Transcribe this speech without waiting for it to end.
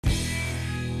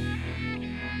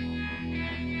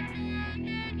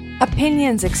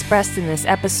Opinions expressed in this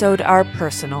episode are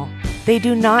personal. They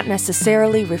do not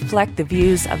necessarily reflect the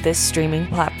views of this streaming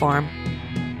platform.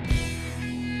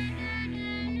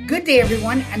 Good day,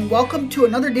 everyone, and welcome to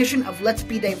another edition of Let's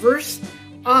Be Diverse.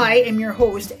 I am your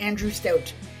host, Andrew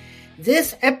Stout.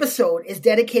 This episode is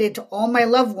dedicated to all my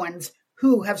loved ones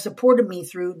who have supported me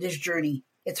through this journey.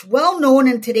 It's well known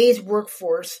in today's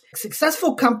workforce,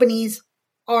 successful companies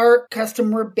are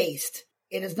customer-based.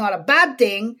 It is not a bad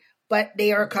thing, but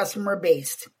they are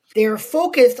customer-based. They are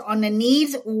focused on the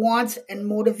needs, wants, and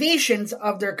motivations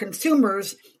of their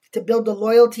consumers to build the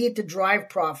loyalty to drive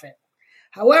profit.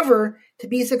 However, to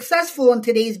be successful in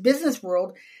today's business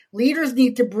world, leaders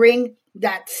need to bring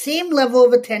that same level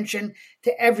of attention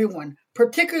to everyone,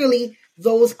 particularly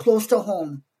those close to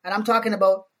home. And I'm talking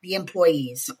about the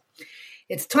employees.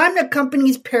 It's time that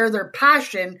companies pair their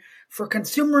passion for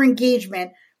consumer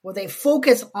engagement with a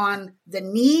focus on the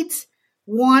needs,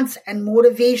 wants, and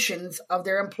motivations of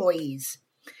their employees.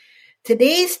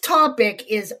 Today's topic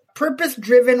is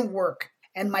purpose-driven work,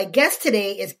 and my guest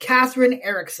today is Catherine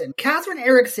Erickson. Catherine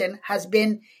Erickson has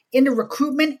been in the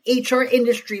recruitment HR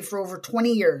industry for over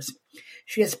 20 years.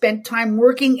 She has spent time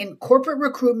working in corporate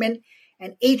recruitment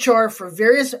and HR for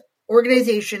various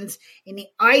organizations in the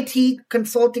IT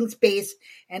consulting space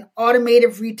and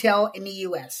automotive retail in the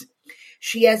U.S.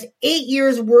 She has 8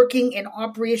 years working in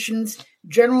operations,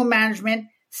 general management,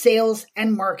 sales,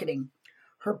 and marketing.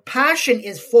 Her passion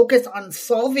is focused on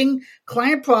solving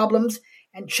client problems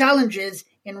and challenges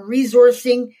in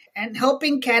resourcing and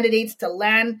helping candidates to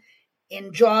land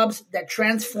in jobs that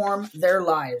transform their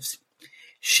lives.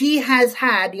 She has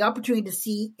had the opportunity to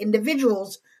see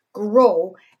individuals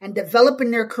grow and develop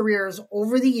in their careers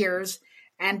over the years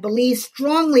and believes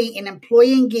strongly in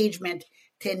employee engagement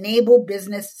to enable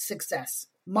business success.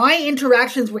 My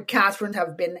interactions with Catherine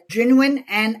have been genuine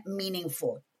and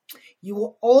meaningful. You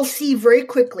will all see very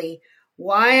quickly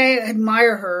why I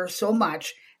admire her so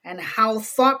much and how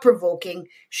thought-provoking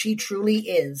she truly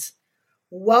is.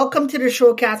 Welcome to the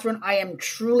show, Catherine. I am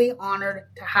truly honored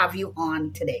to have you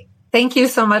on today. Thank you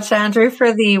so much, Andrew,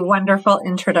 for the wonderful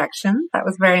introduction. That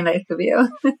was very nice of you.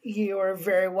 You're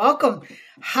very welcome.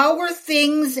 How are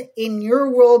things in your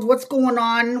world? What's going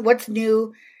on? What's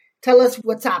new? Tell us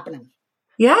what's happening.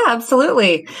 Yeah,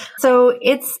 absolutely. So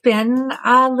it's been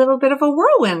a little bit of a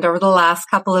whirlwind over the last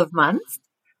couple of months.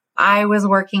 I was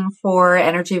working for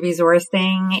Energy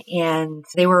Resourcing and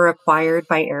they were acquired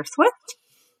by AirSwift.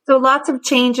 So lots of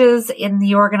changes in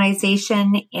the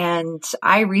organization, and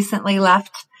I recently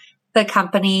left the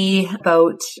company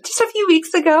about just a few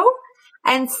weeks ago.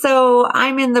 And so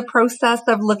I'm in the process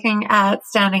of looking at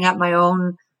standing up my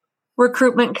own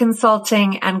recruitment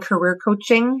consulting and career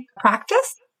coaching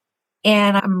practice.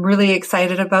 And I'm really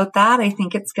excited about that. I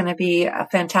think it's going to be a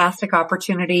fantastic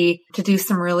opportunity to do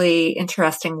some really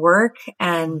interesting work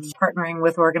and partnering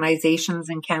with organizations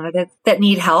and candidates that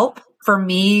need help. For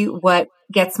me, what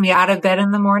gets me out of bed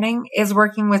in the morning is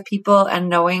working with people and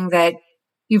knowing that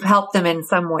you've helped them in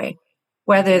some way,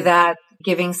 whether that's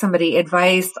giving somebody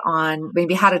advice on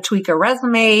maybe how to tweak a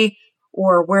resume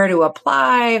or where to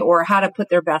apply or how to put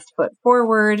their best foot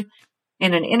forward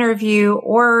in an interview,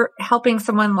 or helping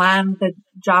someone land the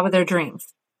job of their dreams.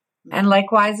 And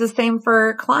likewise, the same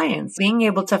for clients, being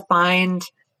able to find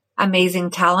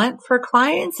amazing talent for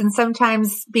clients and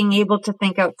sometimes being able to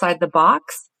think outside the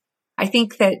box. I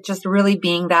think that just really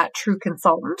being that true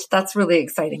consultant, that's really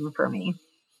exciting for me.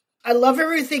 I love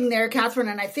everything there, Catherine.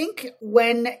 And I think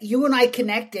when you and I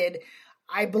connected,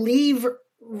 I believe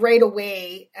right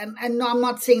away, and I'm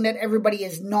not saying that everybody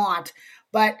is not,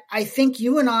 but I think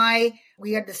you and I,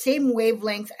 we had the same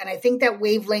wavelength, and I think that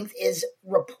wavelength is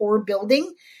rapport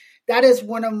building. That is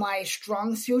one of my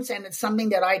strong suits, and it's something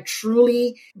that I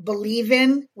truly believe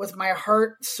in with my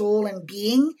heart, soul, and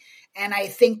being. And I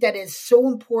think that is so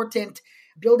important.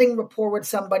 Building rapport with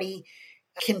somebody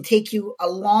can take you a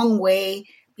long way.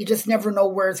 You just never know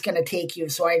where it's going to take you.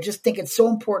 So I just think it's so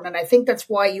important. And I think that's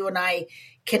why you and I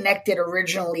connected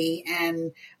originally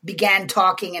and began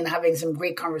talking and having some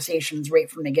great conversations right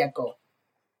from the get-go.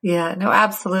 Yeah, no,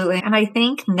 absolutely. And I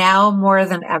think now more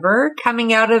than ever,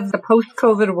 coming out of the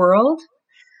post-COVID world,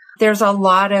 there's a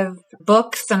lot of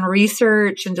books and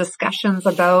research and discussions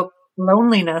about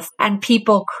loneliness and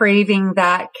people craving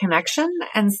that connection.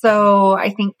 And so I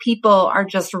think people are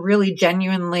just really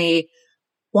genuinely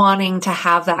wanting to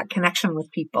have that connection with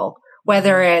people,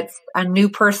 whether it's a new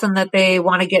person that they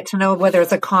want to get to know, whether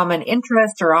it's a common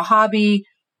interest or a hobby,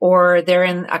 or they're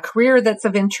in a career that's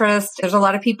of interest. There's a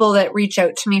lot of people that reach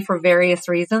out to me for various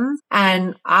reasons,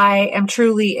 and I am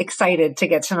truly excited to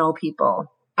get to know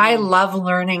people. I love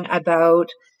learning about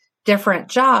different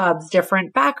jobs,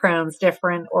 different backgrounds,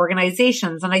 different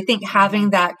organizations. And I think having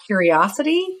that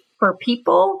curiosity for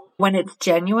people when it's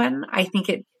genuine, I think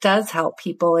it does help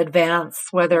people advance,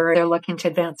 whether they're looking to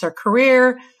advance their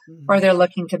career or they're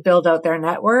looking to build out their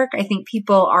network. I think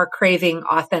people are craving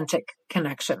authentic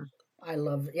connection. I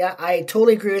love it. Yeah, I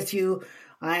totally agree with you.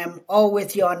 I am all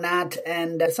with you on that,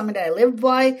 and something that I lived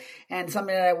by and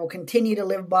something that I will continue to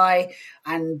live by.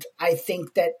 And I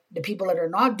think that the people that are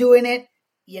not doing it,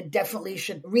 you definitely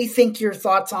should rethink your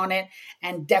thoughts on it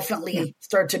and definitely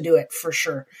start to do it for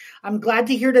sure. I'm glad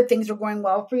to hear that things are going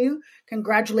well for you.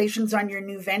 Congratulations on your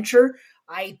new venture.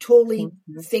 I totally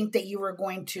think that you are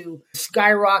going to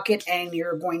skyrocket and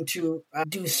you're going to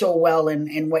do so well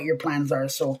in what your plans are.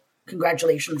 So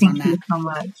congratulations on that. Thank you so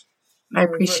much. I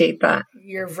appreciate that.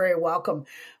 You're very welcome.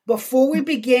 Before we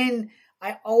begin,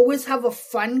 I always have a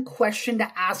fun question to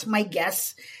ask my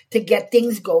guests to get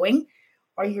things going.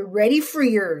 Are you ready for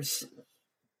yours?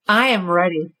 I am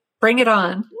ready. Bring it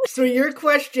on. So your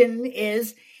question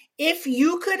is, if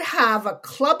you could have a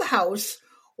clubhouse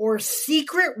or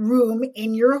secret room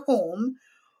in your home,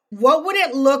 what would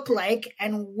it look like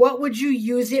and what would you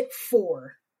use it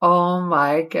for? Oh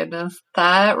my goodness.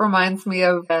 That reminds me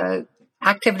of an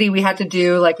activity we had to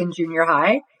do like in junior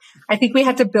high. I think we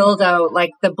had to build out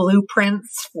like the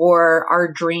blueprints for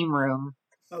our dream room.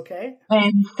 Okay.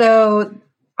 And so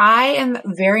I am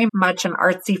very much an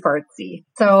artsy fartsy.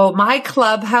 So my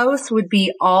clubhouse would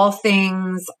be all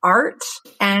things art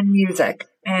and music.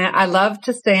 And I love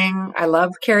to sing. I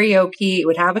love karaoke. It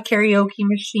would have a karaoke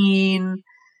machine.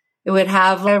 It would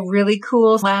have a really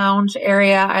cool lounge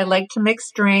area. I like to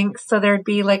mix drinks. So there'd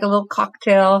be like a little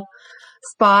cocktail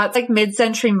spot, like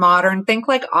mid-century modern. Think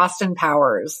like Austin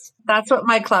Powers. That's what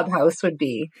my clubhouse would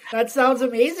be. That sounds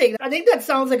amazing. I think that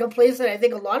sounds like a place that I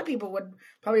think a lot of people would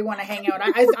probably want to hang out.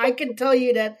 I can tell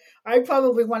you that I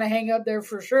probably want to hang out there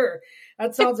for sure.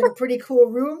 That sounds like a pretty cool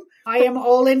room. I am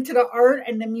all into the art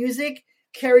and the music.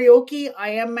 Karaoke.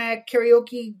 I am a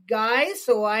karaoke guy,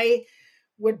 so I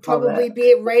would probably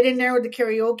be right in there with the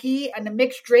karaoke and the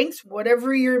mixed drinks.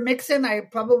 Whatever you're mixing, I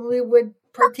probably would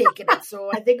partake in it. So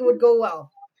I think it would go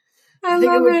well. I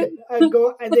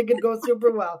think it'd go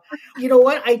super well. You know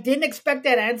what? I didn't expect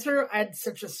that answer. I had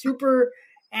such a super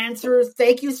answer.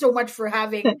 Thank you so much for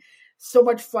having so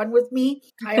much fun with me.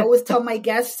 I always tell my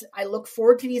guests, I look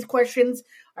forward to these questions.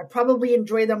 I probably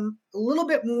enjoy them a little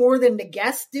bit more than the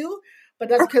guests do, but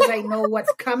that's because I know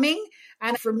what's coming.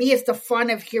 And for me, it's the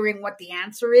fun of hearing what the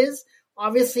answer is.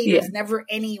 Obviously, there's never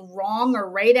any wrong or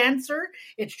right answer.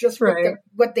 It's just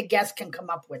what the guest can come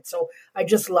up with. So I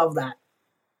just love that.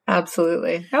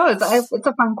 Absolutely. No, it's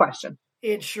a fun question.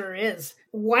 It sure is.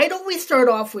 Why don't we start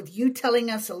off with you telling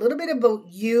us a little bit about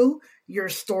you, your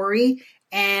story,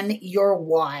 and your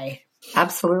why?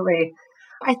 Absolutely.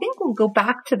 I think we'll go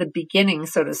back to the beginning,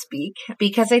 so to speak,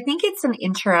 because I think it's an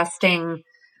interesting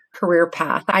career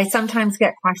path. I sometimes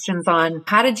get questions on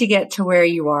how did you get to where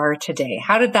you are today?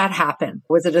 How did that happen?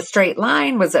 Was it a straight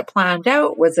line? Was it planned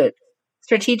out? Was it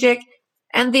strategic?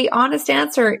 And the honest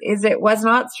answer is it was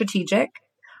not strategic.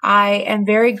 I am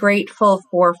very grateful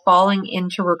for falling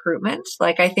into recruitment,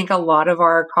 like I think a lot of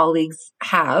our colleagues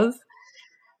have.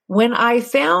 When I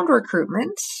found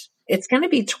recruitment, it's going to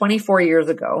be 24 years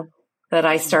ago that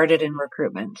I started in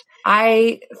recruitment.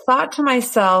 I thought to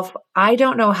myself, I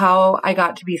don't know how I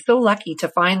got to be so lucky to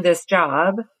find this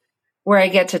job where I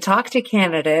get to talk to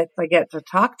candidates, I get to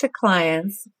talk to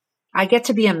clients, I get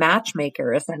to be a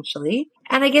matchmaker essentially,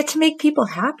 and I get to make people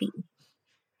happy.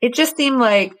 It just seemed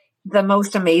like the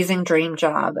most amazing dream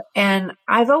job. And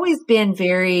I've always been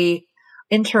very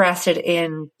interested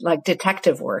in like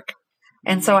detective work.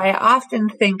 And so I often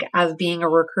think of being a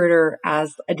recruiter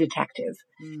as a detective.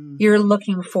 You're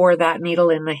looking for that needle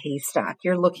in the haystack.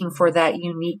 You're looking for that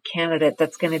unique candidate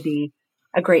that's going to be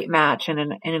a great match in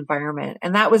an environment.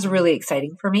 And that was really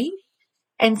exciting for me.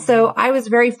 And so I was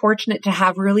very fortunate to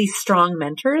have really strong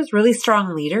mentors, really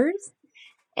strong leaders.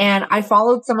 And I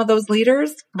followed some of those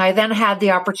leaders. I then had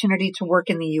the opportunity to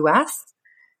work in the US.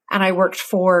 And I worked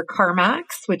for CarMax,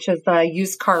 which is a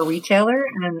used car retailer,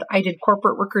 and I did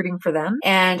corporate recruiting for them.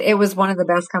 And it was one of the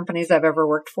best companies I've ever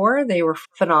worked for. They were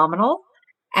phenomenal.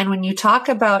 And when you talk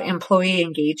about employee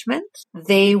engagement,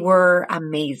 they were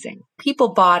amazing.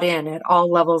 People bought in at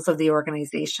all levels of the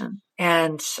organization.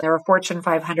 And they're a Fortune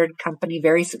 500 company,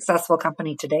 very successful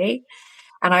company today.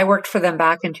 And I worked for them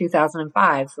back in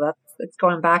 2005. So it's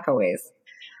going back a ways.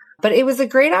 But it was a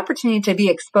great opportunity to be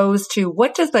exposed to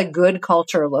what does a good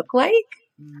culture look like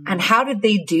and how did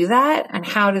they do that and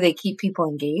how do they keep people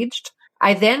engaged?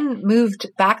 I then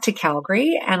moved back to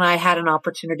Calgary and I had an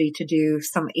opportunity to do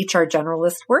some HR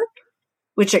generalist work.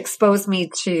 which exposed me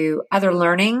to other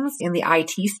learnings in the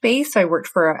IT space. So I worked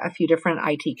for a few different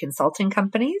IT consulting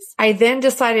companies. I then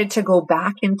decided to go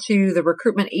back into the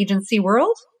recruitment agency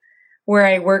world, where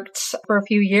I worked for a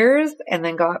few years and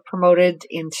then got promoted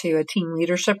into a team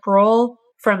leadership role.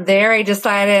 From there, I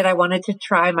decided I wanted to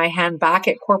try my hand back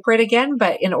at corporate again,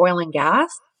 but in oil and gas.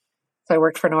 So I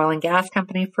worked for an oil and gas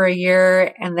company for a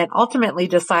year and then ultimately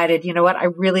decided, you know what, I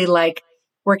really like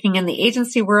working in the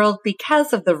agency world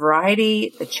because of the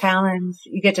variety, the challenge.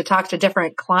 You get to talk to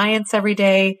different clients every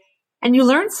day, and you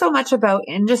learn so much about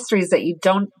industries that you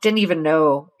didn't even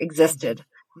know existed.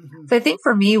 Mm-hmm. So I think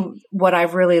for me, what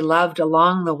I've really loved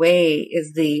along the way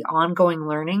is the ongoing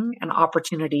learning and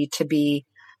opportunity to be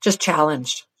just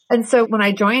challenged. And so when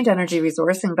I joined Energy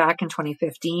Resourcing back in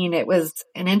 2015, it was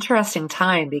an interesting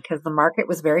time because the market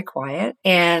was very quiet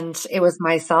and it was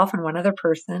myself and one other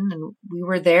person. And we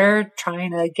were there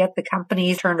trying to get the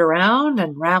company turned around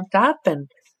and ramped up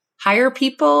and hire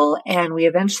people. And we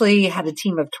eventually had a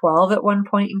team of 12 at one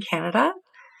point in Canada.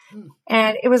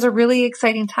 And it was a really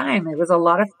exciting time. It was a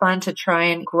lot of fun to try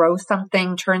and grow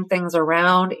something, turn things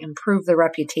around, improve the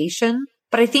reputation.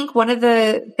 But I think one of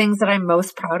the things that I'm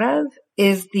most proud of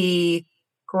is the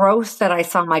growth that I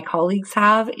saw my colleagues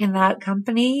have in that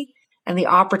company and the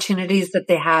opportunities that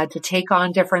they had to take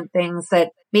on different things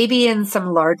that maybe in some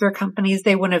larger companies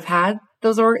they wouldn't have had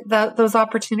those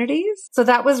opportunities. So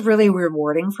that was really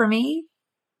rewarding for me.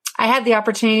 I had the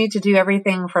opportunity to do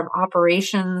everything from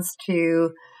operations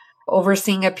to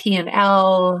overseeing a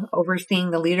P&L, overseeing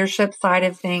the leadership side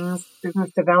of things,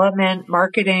 business development,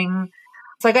 marketing.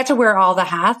 So I got to wear all the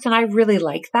hats and I really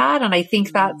like that. And I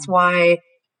think that's why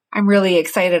I'm really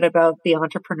excited about the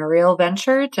entrepreneurial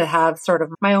venture, to have sort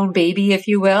of my own baby, if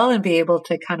you will, and be able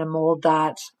to kind of mold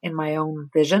that in my own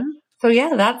vision. So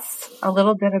yeah, that's a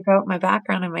little bit about my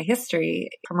background and my history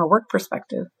from a work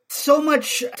perspective. So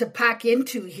much to pack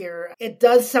into here. It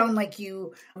does sound like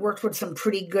you worked with some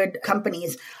pretty good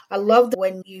companies. I loved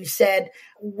when you said,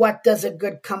 what does a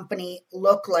good company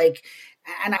look like?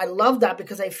 And I love that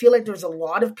because I feel like there's a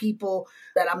lot of people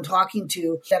that I'm talking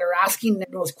to that are asking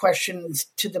those questions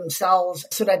to themselves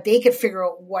so that they could figure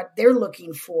out what they're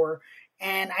looking for.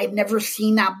 And I'd never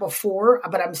seen that before,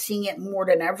 but I'm seeing it more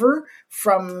than ever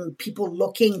from people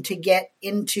looking to get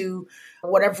into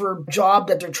whatever job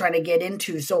that they're trying to get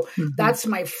into. So that's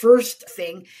my first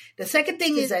thing. The second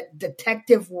thing is that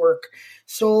detective work.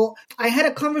 So I had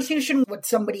a conversation with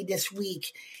somebody this week,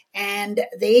 and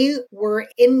they were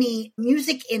in the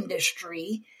music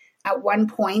industry at one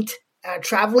point, a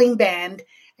traveling band,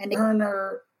 and her and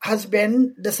her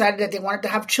husband decided that they wanted to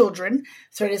have children.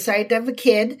 So they decided to have a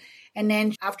kid. And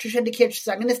then after she had the kid, she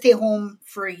said, I'm going to stay home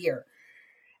for a year.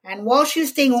 And while she was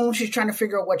staying home, she was trying to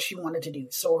figure out what she wanted to do.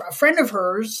 So a friend of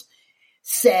hers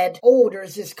said, oh,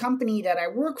 there's this company that I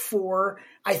work for.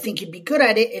 I think you'd be good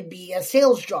at it. It'd be a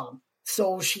sales job.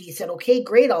 So she said, okay,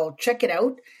 great. I'll check it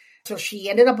out. So she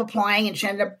ended up applying and she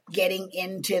ended up getting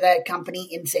into that company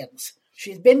in sales.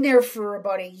 She's been there for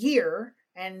about a year.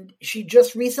 And she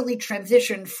just recently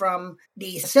transitioned from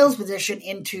the sales position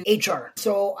into HR.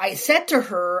 So I said to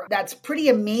her, that's pretty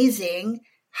amazing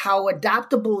how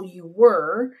adaptable you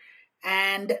were.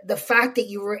 And the fact that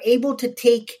you were able to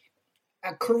take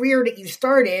a career that you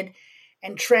started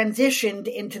and transitioned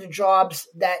into the jobs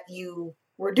that you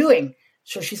were doing.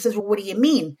 So she says, well, what do you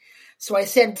mean? So I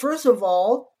said, first of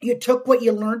all, you took what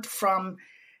you learned from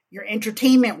your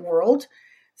entertainment world.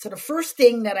 So the first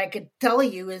thing that I could tell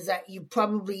you is that you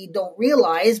probably don't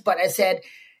realize, but I said,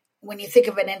 when you think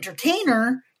of an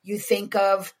entertainer, you think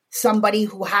of somebody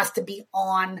who has to be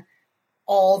on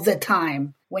all the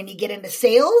time. When you get into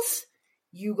sales,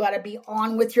 you got to be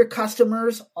on with your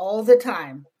customers all the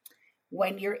time.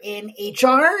 When you're in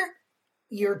HR,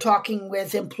 you're talking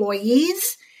with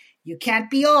employees. You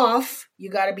can't be off. You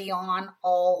got to be on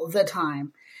all the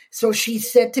time. So she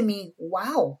said to me,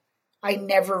 wow, I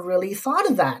never really thought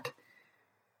of that.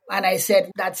 And I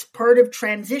said, that's part of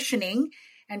transitioning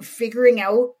and figuring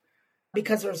out,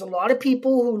 because there's a lot of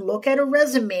people who look at a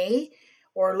resume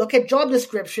or look at job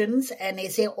descriptions and they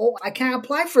say, oh, I can't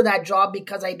apply for that job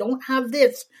because I don't have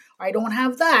this, I don't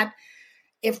have that.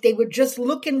 If they would just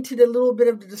look into the little bit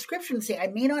of the description and say, I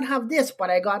may not have this, but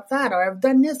I got that, or I've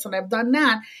done this and I've done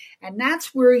that. And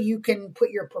that's where you can put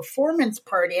your performance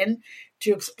part in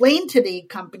to explain to the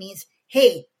companies,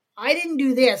 hey, I didn't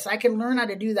do this. I can learn how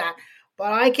to do that,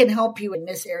 but I can help you in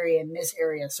this area,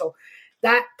 So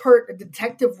that part of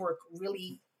detective work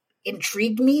really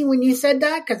intrigued me when you said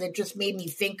that, because it just made me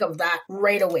think of that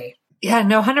right away. Yeah,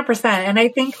 no, 100%. And I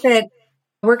think that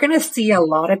We're going to see a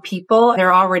lot of people.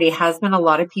 There already has been a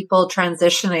lot of people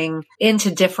transitioning into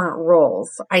different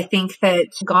roles. I think that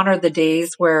gone are the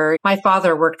days where my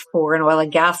father worked for an oil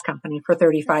and gas company for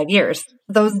 35 years.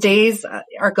 Those days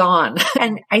are gone.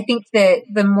 And I think that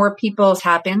the more people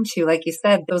tap into, like you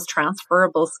said, those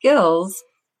transferable skills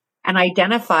and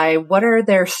identify what are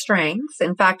their strengths.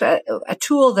 In fact, a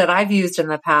tool that I've used in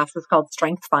the past is called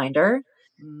Strength Finder,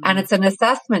 and it's an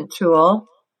assessment tool.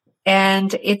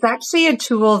 And it's actually a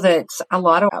tool that a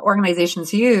lot of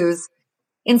organizations use.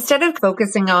 Instead of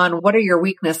focusing on what are your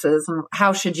weaknesses and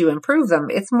how should you improve them,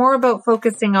 it's more about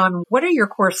focusing on what are your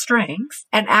core strengths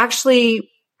and actually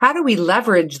how do we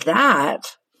leverage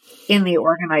that in the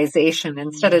organization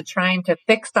instead of trying to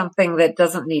fix something that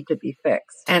doesn't need to be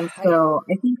fixed. And so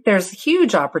I think there's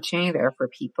huge opportunity there for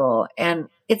people. And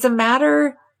it's a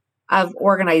matter of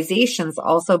organizations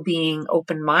also being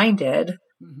open-minded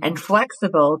and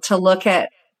flexible to look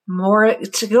at more,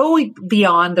 to go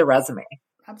beyond the resume.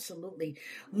 Absolutely.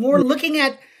 More looking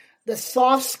at the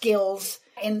soft skills,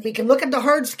 and we can look at the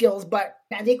hard skills, but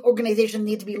I think organizations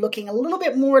need to be looking a little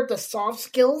bit more at the soft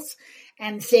skills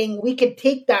and saying we could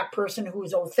take that person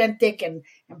who's authentic and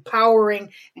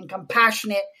empowering and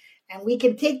compassionate, and we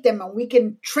can take them and we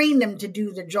can train them to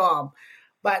do the job.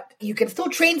 But you can still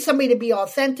train somebody to be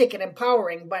authentic and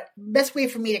empowering. But the best way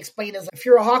for me to explain is if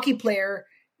you're a hockey player,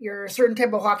 you're a certain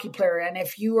type of hockey player. And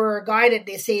if you are a guy that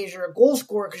they say is you're a goal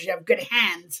scorer because you have good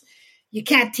hands, you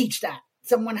can't teach that.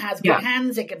 Someone has good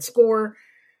hands, they can score.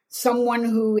 Someone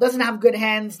who doesn't have good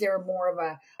hands, they're more of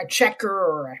a checker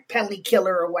or a penalty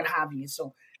killer or what have you.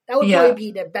 So that would probably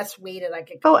be the best way that I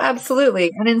could. Oh,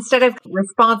 absolutely. And instead of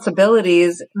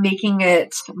responsibilities, making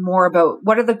it more about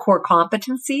what are the core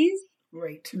competencies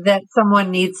that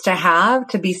someone needs to have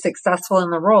to be successful in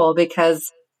the role, because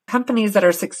companies that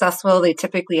are successful, they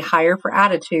typically hire for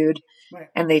attitude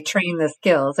and they train the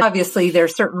skills. Obviously, there are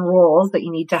certain roles that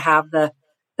you need to have the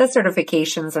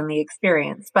certifications and the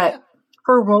experience. But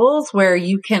for roles where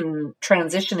you can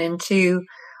transition into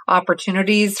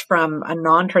opportunities from a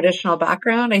non-traditional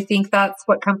background, I think that's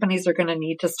what companies are going to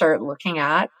need to start looking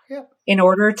at in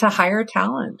order to hire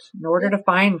talent, in order to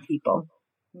find people.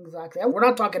 Exactly. We're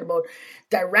not talking about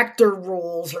director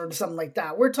roles or something like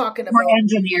that. We're talking about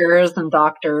engineers and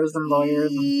doctors and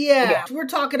lawyers. Yeah. We're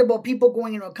talking about people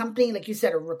going into a company, like you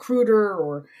said, a recruiter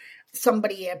or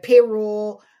somebody, a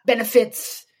payroll,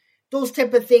 benefits, those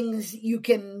type of things. You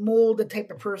can mold the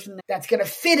type of person that's going to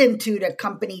fit into the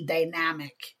company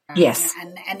dynamic. Yes.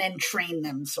 And then train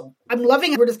them. So I'm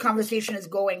loving where this conversation is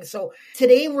going. So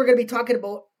today we're going to be talking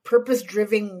about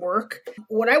purpose-driven work.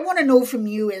 What I want to know from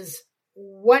you is,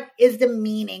 what is the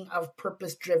meaning of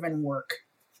purpose-driven work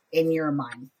in your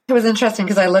mind? It was interesting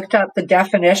because I looked up the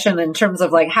definition in terms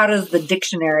of like, how does the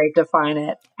dictionary define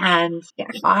it? And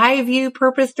I view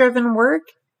purpose-driven work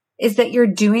is that you're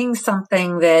doing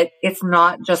something that it's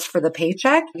not just for the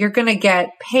paycheck. You're going to get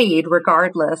paid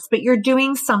regardless, but you're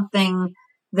doing something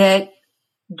that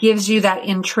gives you that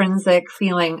intrinsic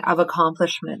feeling of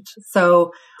accomplishment.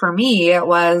 So for me, it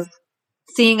was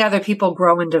seeing other people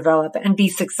grow and develop and be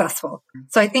successful.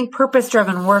 So I think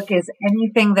purpose-driven work is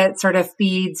anything that sort of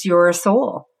feeds your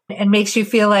soul and makes you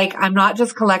feel like I'm not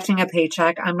just collecting a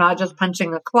paycheck. I'm not just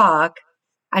punching a clock.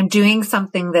 I'm doing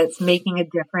something that's making a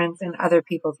difference in other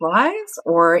people's lives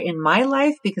or in my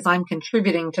life because I'm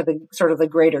contributing to the sort of the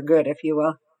greater good, if you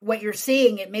will. What you're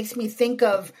saying, it makes me think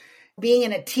of being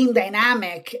in a team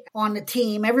dynamic on the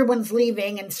team. Everyone's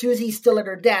leaving and Susie's still at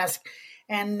her desk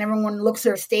and everyone looks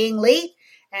at her staying late.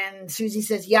 And Susie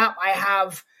says, I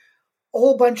have a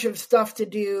whole bunch of stuff to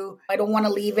do. I don't want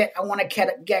to leave it. I want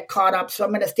to get caught up. So I'm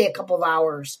going to stay a couple of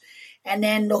hours. And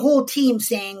then the whole team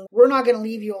saying, we're not going to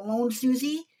leave you alone,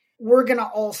 Susie. We're going to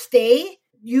all stay.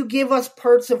 You give us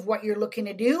parts of what you're looking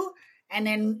to do. And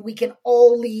then we can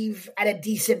all leave at a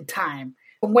decent time.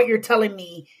 From what you're telling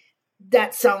me,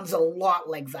 that sounds a lot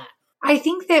like that. I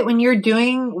think that when you're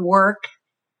doing work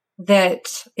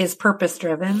that is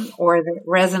purpose-driven or that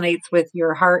resonates with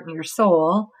your heart and your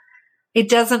soul, it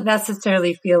doesn't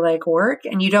necessarily feel like work.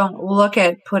 And you don't look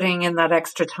at putting in that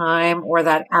extra time or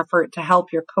that effort to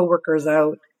help your coworkers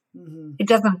out. Mm-hmm. It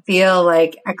doesn't feel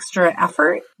like extra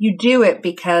effort. You do it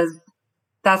because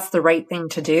that's the right thing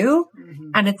to do.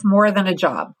 Mm-hmm. And it's more than a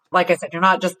job. Like I said, you're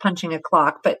not just punching a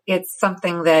clock, but it's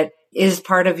something that is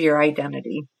part of your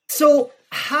identity. So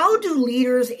how do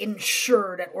leaders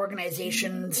ensure that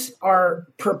organizations are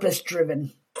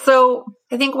purpose-driven? So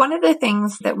I think one of the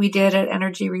things that we did at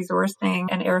Energy Resourcing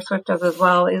and AirSwift does as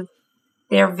well is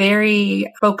they're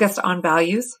very focused on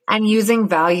values and using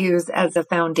values as a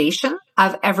foundation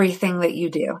of everything that you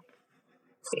do.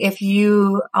 If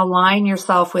you align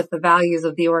yourself with the values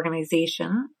of the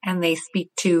organization and they speak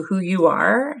to who you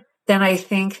are, then I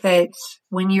think that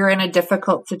when you're in a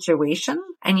difficult situation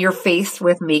and you're faced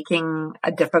with making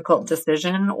a difficult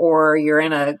decision or you're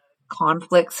in a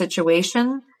conflict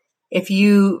situation, if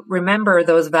you remember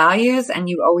those values and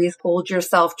you always hold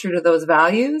yourself true to those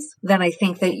values, then I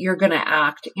think that you're going to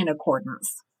act in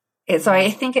accordance. So I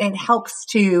think it helps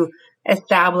to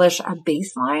establish a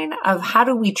baseline of how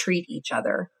do we treat each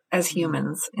other as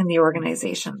humans in the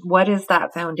organization? What is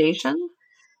that foundation?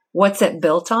 What's it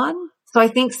built on? So I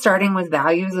think starting with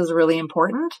values is really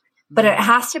important, but it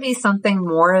has to be something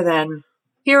more than,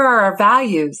 here are our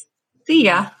values. See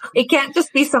ya. It can't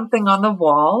just be something on the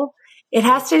wall. It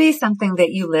has to be something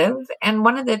that you live. And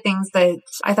one of the things that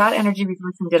I thought Energy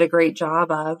Resourcing did a great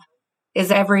job of is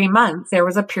every month there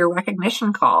was a peer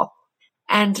recognition call.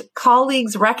 And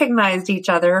colleagues recognized each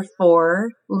other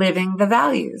for living the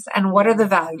values. And what are the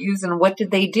values and what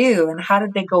did they do and how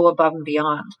did they go above and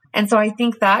beyond? And so I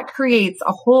think that creates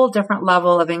a whole different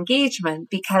level of engagement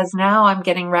because now I'm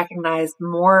getting recognized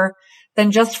more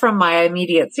than just from my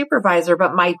immediate supervisor,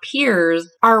 but my peers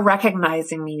are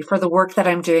recognizing me for the work that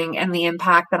I'm doing and the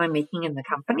impact that I'm making in the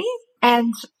company.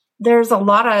 And there's a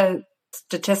lot of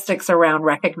statistics around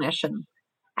recognition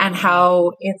and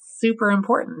how it's super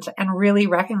important and really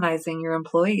recognizing your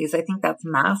employees. I think that's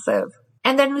massive.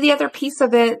 And then the other piece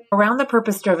of it around the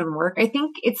purpose-driven work, I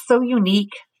think it's so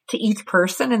unique to each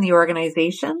person in the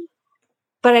organization.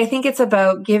 But I think it's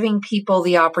about giving people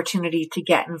the opportunity to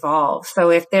get involved.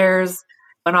 So if there's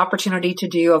an opportunity to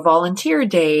do a volunteer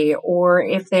day, or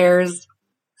if there's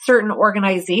certain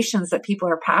organizations that people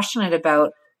are passionate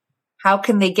about, how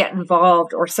can they get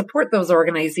involved or support those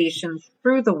organizations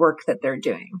through the work that they're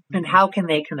doing? And how can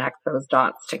they connect those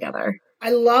dots together? I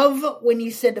love when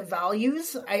you said the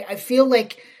values. I feel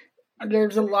like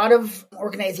there's a lot of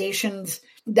organizations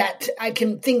that I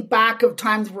can think back of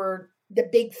times where the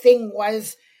big thing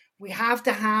was we have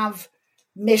to have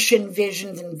mission,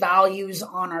 visions, and values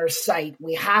on our site.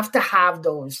 We have to have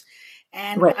those.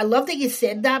 And right. I love that you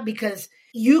said that because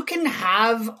you can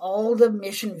have all the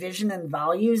mission, vision, and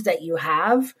values that you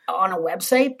have on a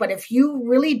website, but if you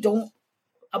really don't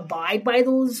abide by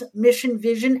those mission,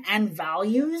 vision, and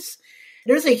values,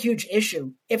 there's a huge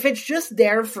issue. If it's just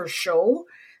there for show,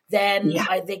 then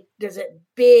I think there's a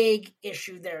big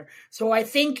issue there. So I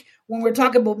think when we're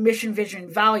talking about mission,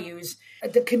 vision, values,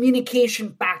 the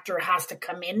communication factor has to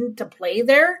come into play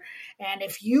there. And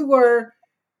if you were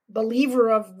believer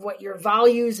of what your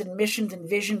values and missions and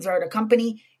visions are at a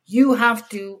company, you have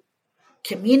to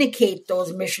communicate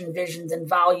those mission, visions, and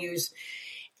values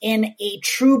in a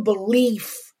true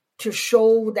belief to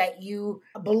show that you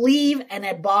believe and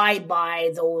abide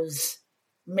by those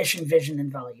mission, vision,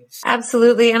 and values.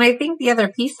 Absolutely. And I think the other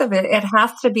piece of it, it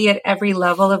has to be at every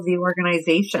level of the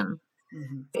organization.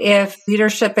 Mm-hmm. If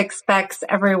leadership expects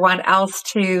everyone else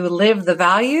to live the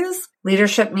values,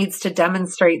 leadership needs to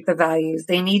demonstrate the values.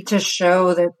 They need to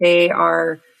show that they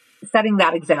are setting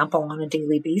that example on a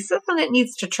daily basis, and it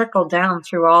needs to trickle down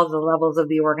through all the levels of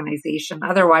the organization.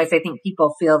 Otherwise, I think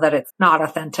people feel that it's not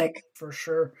authentic. For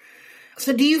sure.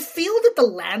 So do you feel that the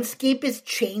landscape is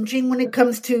changing when it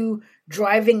comes to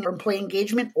driving employee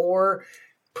engagement or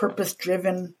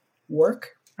purpose-driven work?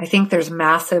 I think there's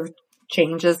massive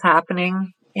changes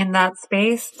happening in that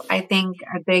space. I think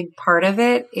a big part of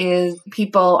it is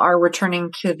people are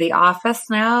returning to the office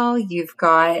now. You've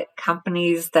got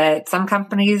companies some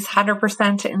companies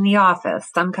 100% in the office.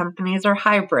 Some companies are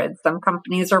hybrid. Some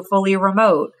companies are fully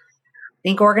remote. I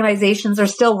think organizations are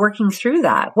still working through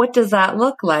that. What does that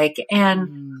look like?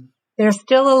 And there's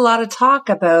still a lot of talk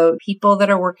about people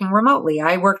that are working remotely.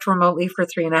 I worked remotely for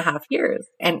 3.5 years.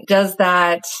 And does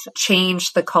that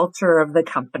change the culture of the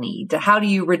company? How do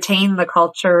you retain the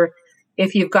culture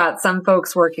if you've got some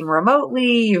folks working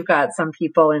remotely, you've got some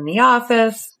people in the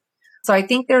office? So I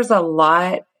think there's a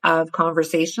lot of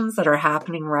conversations that are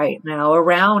happening right now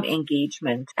around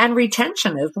engagement and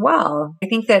retention as well. I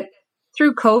think that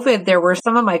through COVID, there were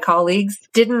some of my colleagues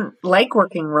didn't like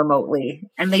working remotely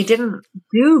and they didn't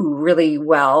do really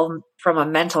well from a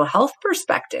mental health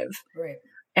perspective. Right.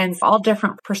 And all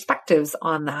different perspectives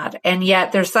on that. And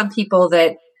yet there's some people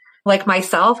that, like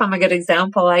myself, I'm a good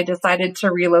example. I decided to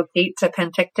relocate to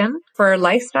Penticton for a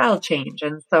lifestyle change.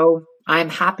 And so I'm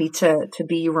happy to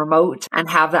be remote and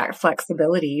have that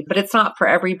flexibility, but it's not for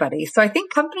everybody. So I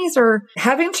think companies are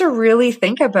having to really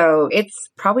think about, it's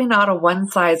probably not a one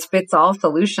size fits all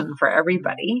solution for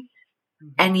everybody.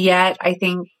 And yet I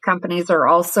think companies are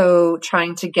also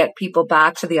trying to get people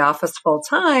back to the office full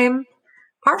time,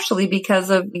 partially because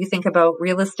of, you think about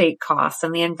real estate costs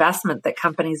and the investment that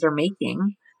companies are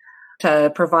making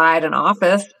to provide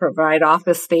office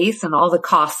space and all the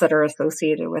costs that are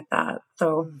associated with that.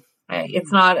 So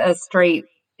it's not a straight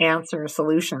answer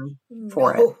solution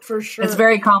for it. For sure. It's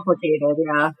very complicated.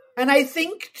 Yeah. And I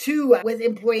think too, with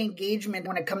employee engagement,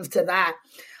 when it comes to that,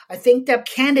 I think that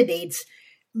candidates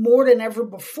more than ever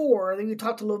before, we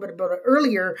talked a little bit about it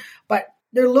earlier, but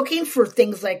they're looking for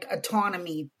things like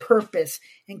autonomy, purpose,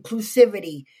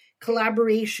 inclusivity,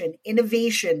 collaboration,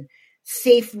 innovation,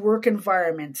 safe work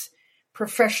environments,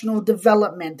 professional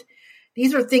development.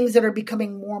 These are things that are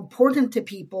becoming more important to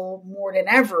people more than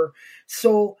ever.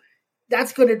 So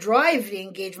that's going to drive the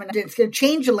engagement. It's going to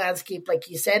change the landscape, like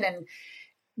you said. And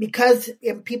because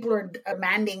people are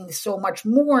demanding so much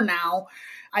more now,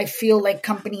 I feel like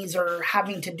companies are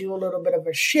having to do a little bit of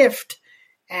a shift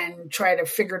and try to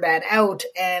figure that out.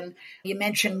 And you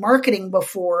mentioned marketing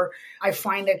before. I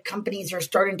find that companies are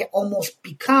starting to almost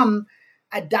become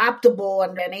adaptable,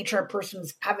 and an HR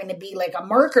person's having to be like a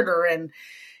marketer and,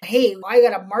 hey, I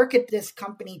got to market this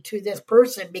company to this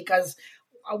person because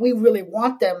we really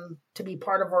want them to be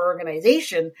part of our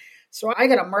organization. So I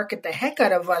got to market the heck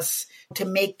out of us to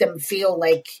make them feel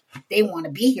like they want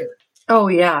to be here. Oh,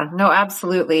 yeah. No,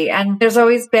 absolutely. And there's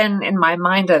always been, in my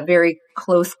mind, a very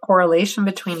close correlation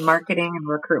between marketing and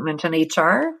recruitment and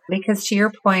HR, because to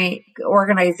your point,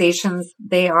 organizations,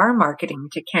 they are marketing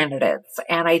to candidates.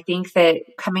 And I think that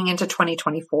coming into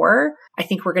 2024, I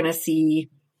think we're going to see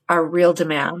a real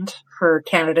demand for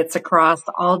candidates across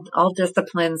all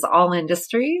disciplines, all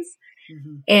industries.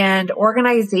 Mm-hmm. And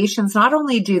organizations, not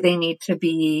only do they need to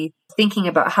be thinking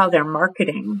about how they're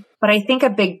marketing, but I think a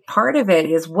big part of it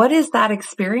is, what is that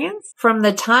experience from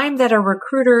the time that a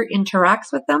recruiter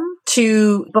interacts with them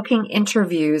to booking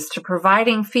interviews, to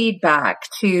providing feedback,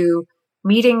 to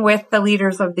meeting with the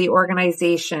leaders of the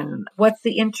organization? What's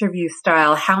the interview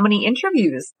style? How many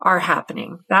interviews are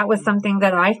happening? That was something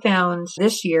that I found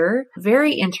this year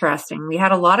very interesting. We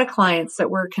had a lot of clients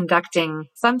that were conducting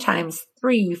sometimes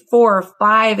 3, 4,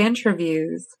 5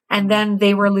 interviews, and then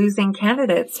they were losing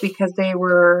candidates because they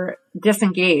were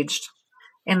disengaged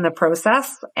in the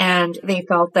process and they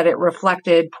felt that it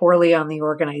reflected poorly on the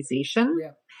organization.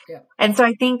 Yeah. Yeah. And so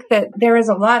I think that there is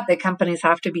a lot that companies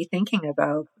have to be thinking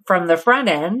about from the front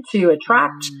end to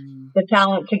attract the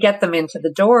talent, to get them into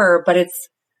the door. But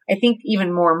I think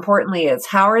even more importantly is,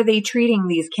 how are they treating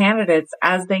these candidates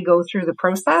as they go through the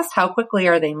process? How quickly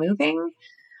are they moving?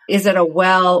 Is it a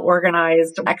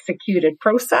well-organized, executed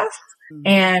process?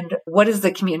 And what is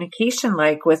the communication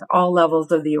like with all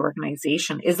levels of the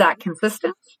organization? Is that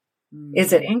consistent?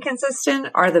 Is it inconsistent?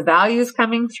 Are the values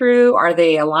coming through? Are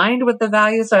they aligned with the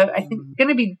values? So I think it's going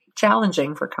to be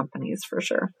challenging for companies for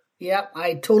sure. Yep,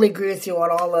 I totally agree with you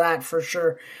on all of that for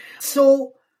sure.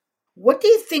 So what do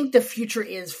you think the future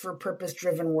is for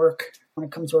purpose-driven work when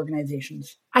it comes to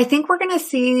organizations? I think we're going to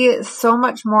see so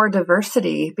much more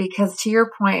diversity because, to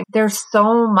your point, there's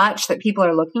so much that people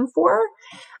are looking for.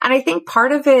 And I think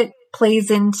part of it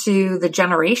plays into the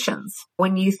generations.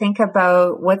 When you think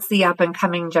about what's the up and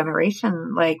coming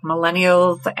generation, like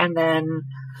millennials, and then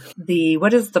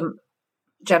what is the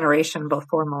generation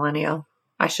before millennial?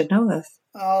 I should know this.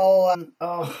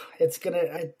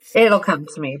 It'll come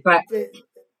to me, but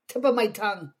tip of my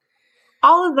tongue.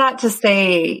 All of that to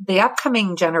say, the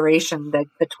upcoming generation, the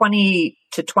 20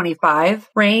 to 25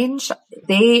 range,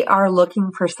 they are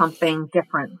looking for something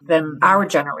different than our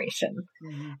generation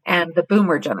and the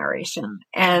boomer generation.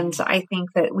 And I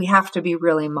think that we have to be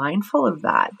really mindful of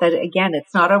that again,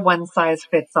 it's not a one size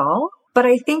fits all, but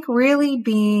I think really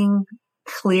being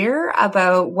clear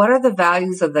about what are the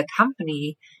values of the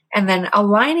company and then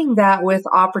aligning that with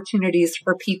opportunities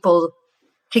for people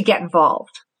to get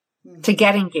involved, to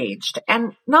get engaged.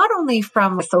 And not only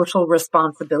from a social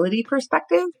responsibility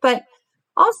perspective, but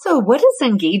also, what is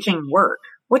engaging work?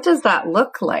 What does that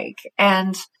look like?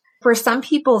 And for some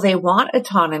people, they want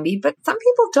autonomy, but some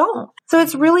people don't. So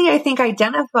it's really, I think,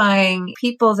 identifying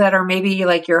people that are maybe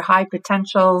like your high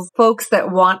potentials, folks that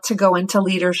want to go into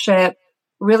leadership,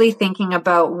 really thinking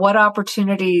about what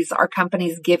opportunities are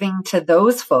companies giving to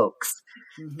those folks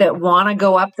that want to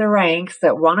go up the ranks,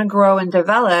 that want to grow and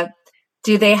develop.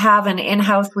 Do they have an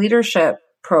in-house leadership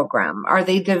program? Are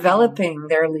they developing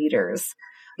their leaders?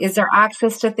 Is there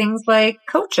access to things like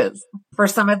coaches for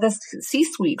some of the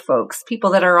C-suite folks,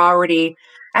 people that are already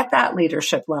at that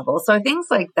leadership level? So things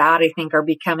like that, I think, are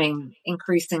becoming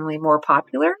increasingly more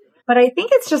popular. But I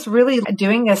think it's just really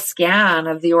doing a scan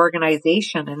of the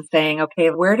organization and saying, okay,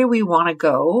 where do we want to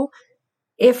go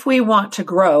if we want to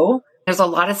grow? There's a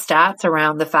lot of stats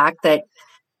around the fact that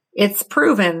It's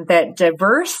proven that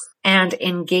diverse and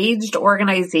engaged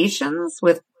organizations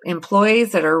with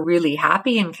employees that are really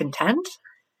happy and content,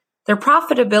 their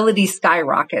profitability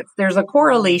skyrockets. There's a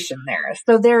correlation there.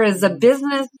 So there is a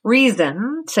business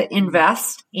reason to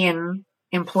invest in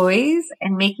employees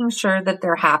and making sure that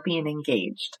they're happy and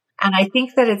engaged. And I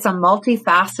think that it's a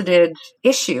multifaceted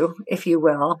issue, if you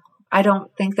will. I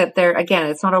don't think that again,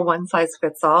 it's not a one size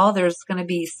fits all. There's going to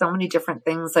be so many different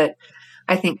things that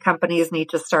I think companies need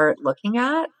to start looking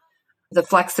at. The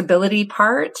flexibility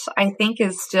part, I think,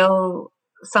 is still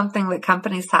something that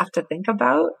companies have to think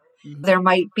about. Mm-hmm. There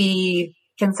might be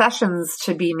concessions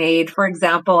to be made. For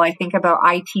example, I think about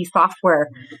IT software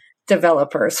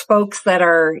developers, folks that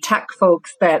are tech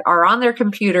folks that are on their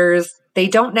computers. They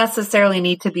don't necessarily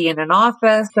need to be in an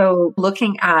office. So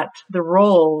looking at the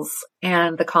roles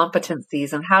and the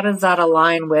competencies and how does that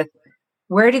align with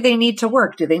where do they need to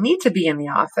work? Do they need to be in the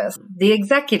office? The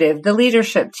executive, the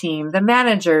leadership team, the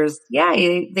managers,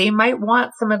 they might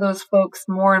want some of those folks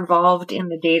more involved in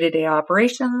the day-to-day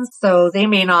operations. So they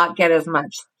may not get as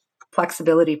much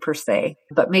flexibility per se,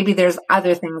 but maybe there's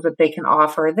other things that they can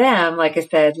offer them. Like I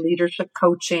said, leadership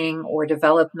coaching or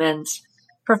development.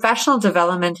 Professional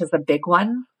development is a big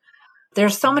one.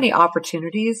 There's so many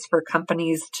opportunities for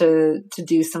companies to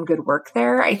do some good work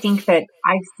there. I think that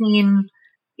I've seen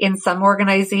in some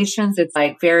organizations, it's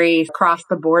like very across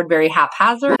the board, very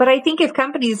haphazard. But I think if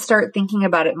companies start thinking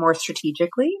about it more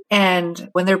strategically, and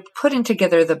when they're putting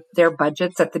together their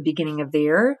budgets at the beginning of the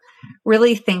year,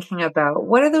 really thinking about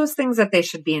what are those things that they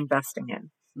should be investing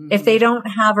in. Mm-hmm. If they don't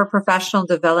have a professional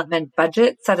development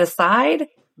budget set aside,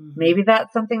 maybe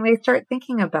that's something they start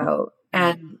thinking about.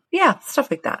 And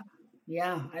stuff like that.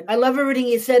 Yeah, I love everything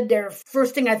you said there.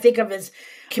 First thing I think of is,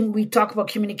 can we talk about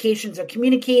communications or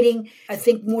communicating? I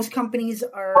think most companies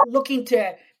are looking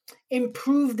to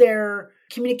improve their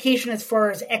communication as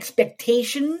far as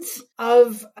expectations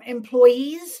of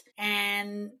employees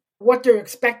and what they're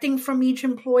expecting from each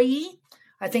employee.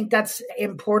 I think that's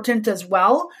important as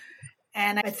well.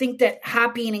 And I think that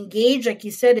happy and engaged, like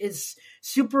you said, is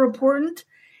super important.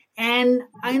 And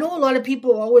I know a lot of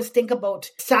people always think about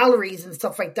salaries and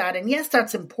stuff like that. And yes,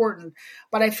 that's important.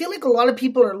 But I feel like a lot of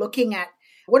people are looking at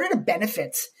what are the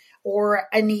benefits? Or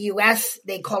in the US,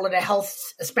 they call it a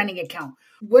health spending account.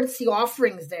 What's the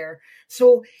offerings there?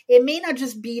 So it may not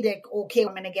just be like, okay,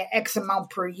 I'm going to get X amount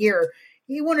per year.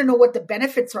 You want to know what the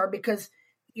benefits are because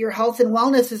your health and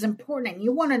wellness is important. And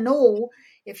you want to know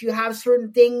if you have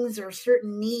certain things or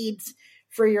certain needs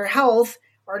for your health,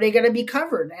 are they going to be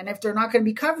covered? And if they're not going to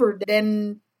be covered,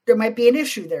 then there might be an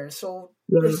issue there. So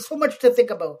there's so much to think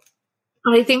about.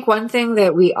 I think one thing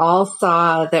that we all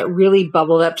saw that really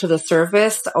bubbled up to the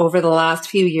surface over the last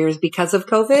few years because of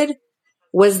COVID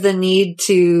was the need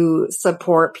to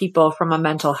support people from a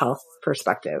mental health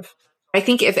perspective. I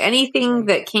think if anything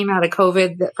that came out of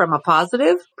COVID from a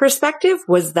positive perspective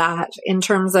was that in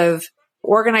terms of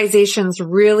organizations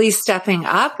really stepping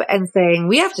up and saying,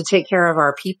 we have to take care of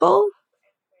our people.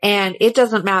 And it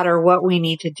doesn't matter what we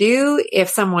need to do. If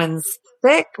someone's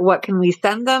sick, what can we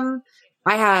send them?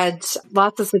 I had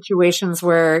lots of situations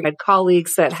where I had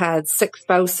colleagues that had sick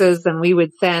spouses and we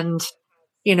would send,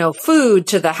 food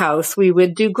to the house. We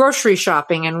would do grocery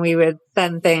shopping and we would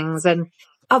send things. And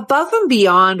above and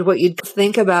beyond what you'd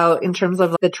think about in terms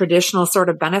of the traditional sort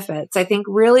of benefits, I think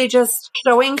really just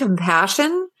showing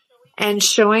compassion and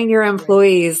showing your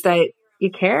employees that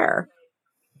you care.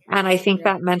 And I think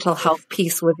that mental health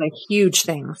piece was a huge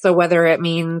thing. So whether it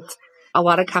means a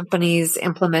lot of companies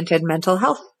implemented mental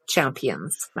health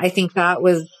champions, I think that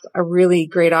was a really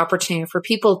great opportunity for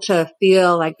people to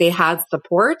feel like they had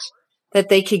support, that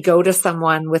they could go to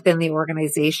someone within the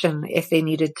organization if they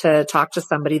needed to talk to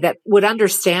somebody that would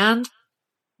understand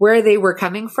where they were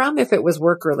coming from, if it was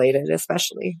work related,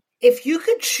 especially. If you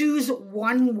could choose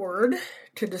one word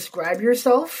to describe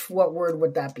yourself, what word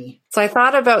would that be? So I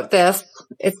thought about this.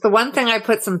 It's the one thing I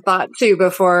put some thought to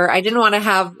before. I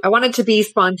wanted to be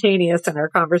spontaneous in our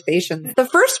conversation. The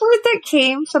first word that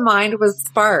came to mind was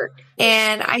spark.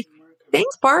 And I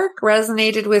think spark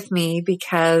resonated with me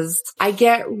because I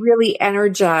get really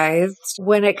energized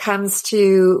when it comes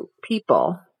to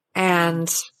people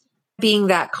and being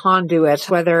that conduit,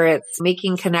 whether it's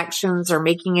making connections or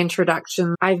making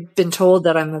introductions. I've been told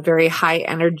that I'm a very high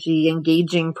energy,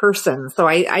 engaging person. So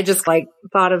I just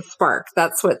thought of spark.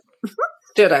 That's what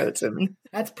stood out to me.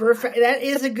 That's perfect. That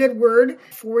is a good word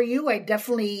for you. I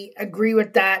definitely agree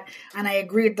with that. And I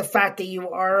agree with the fact that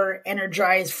you are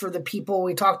energized for the people.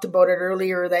 We talked about it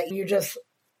earlier, that you just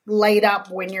light up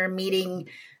when you're meeting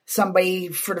somebody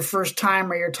for the first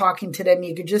time or you're talking to them,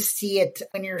 you could just see it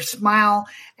in your smile.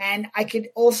 And I could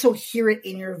also hear it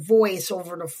in your voice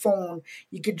over the phone.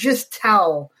 You could just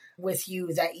tell with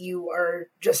you that you are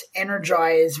just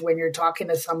energized when you're talking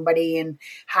to somebody and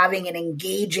having an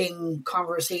engaging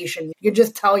conversation. You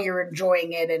just tell you're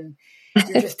enjoying it and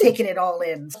you're just taking it all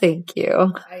in. Thank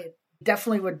you. I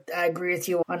definitely would agree with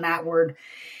you on that word.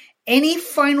 Any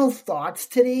final thoughts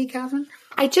today, Catherine?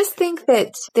 I just think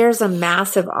that there's a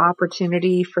massive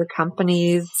opportunity for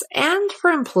companies and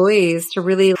for employees to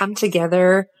really come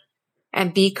together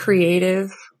and be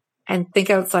creative and think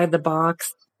outside the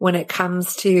box when it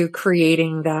comes to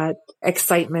creating that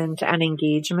excitement and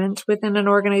engagement within an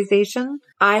organization.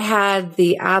 I had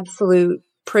the absolute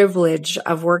privilege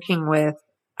of working with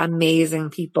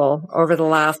amazing people over the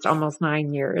last almost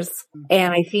 9 years.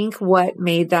 And I think what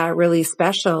made that really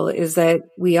special is that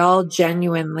we all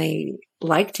genuinely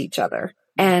liked each other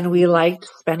and we liked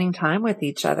spending time with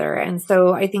each other. And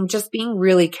so I think just being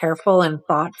really careful and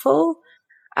thoughtful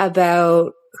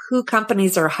about who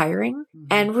companies are hiring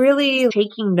and really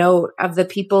taking note of the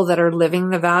people that are living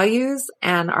the values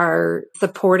and are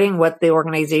supporting what the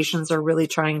organizations are really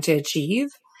trying to achieve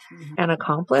and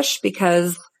accomplish,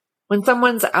 because when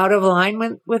someone's out of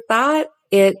alignment with that,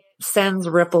 it sends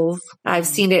ripples. I've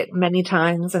seen it many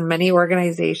times in many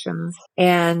organizations,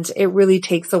 and it really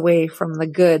takes away from the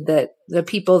good that the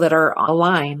people that are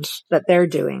aligned that they're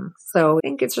doing. So I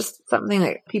think it's just something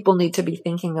that people need to be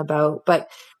thinking about. But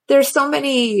there's so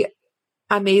many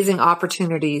amazing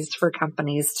opportunities for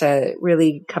companies to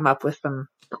really come up with some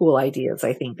cool ideas.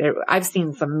 I think I've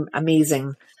seen some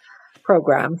amazing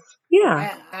programs.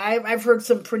 Yeah. I've heard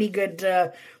some pretty good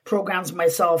programs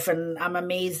myself, and I'm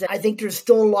amazed. I think there's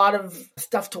still a lot of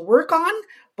stuff to work on,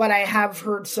 but I have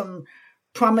heard some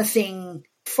promising,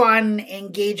 fun,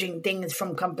 engaging things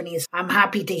from companies. I'm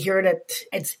happy to hear that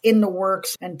it's in the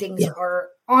works and things are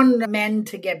on the mend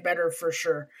to get better for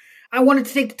sure. I wanted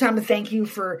to take the time to thank you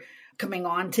for coming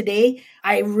on today.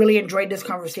 I really enjoyed this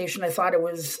conversation. I thought it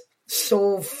was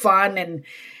so fun and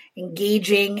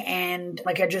engaging. And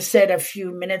like I just said a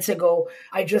few minutes ago,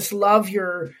 I just love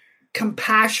your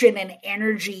compassion and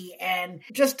energy and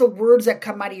just the words that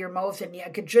come out of your mouth. And I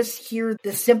could just hear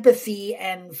the sympathy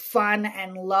and fun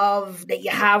and love that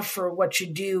you have for what you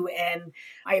do. And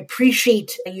I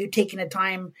appreciate you taking the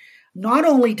time not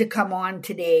only to come on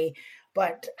today,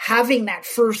 but having that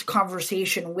first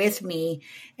conversation with me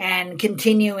and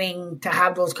continuing to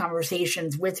have those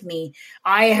conversations with me.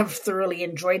 I have thoroughly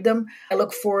enjoyed them. I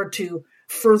look forward to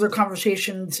further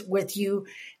conversations with you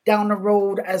down the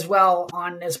road as well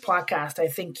on this podcast. I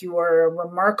think you are a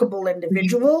remarkable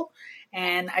individual,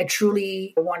 and I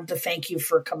truly want to thank you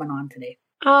for coming on today.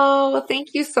 Oh, well,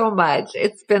 thank you so much.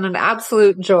 It's been an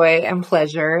absolute joy and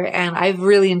pleasure, and I've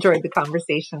really enjoyed the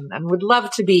conversation and would love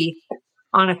to be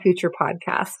on a future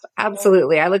podcast.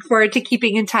 Absolutely. I look forward to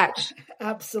keeping in touch.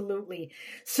 Absolutely.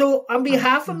 So on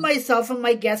behalf of myself and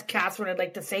my guest, Catherine, I'd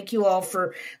like to thank you all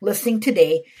for listening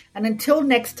today. And until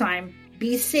next time,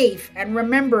 be safe. And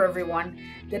remember, everyone,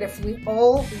 that if we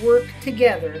all work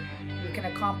together, we can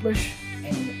accomplish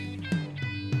anything.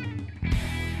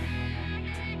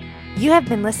 You have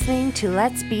been listening to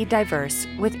Let's Be Diverse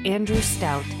with Andrew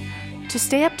Stout. To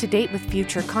stay up to date with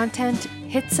future content,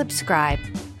 hit subscribe.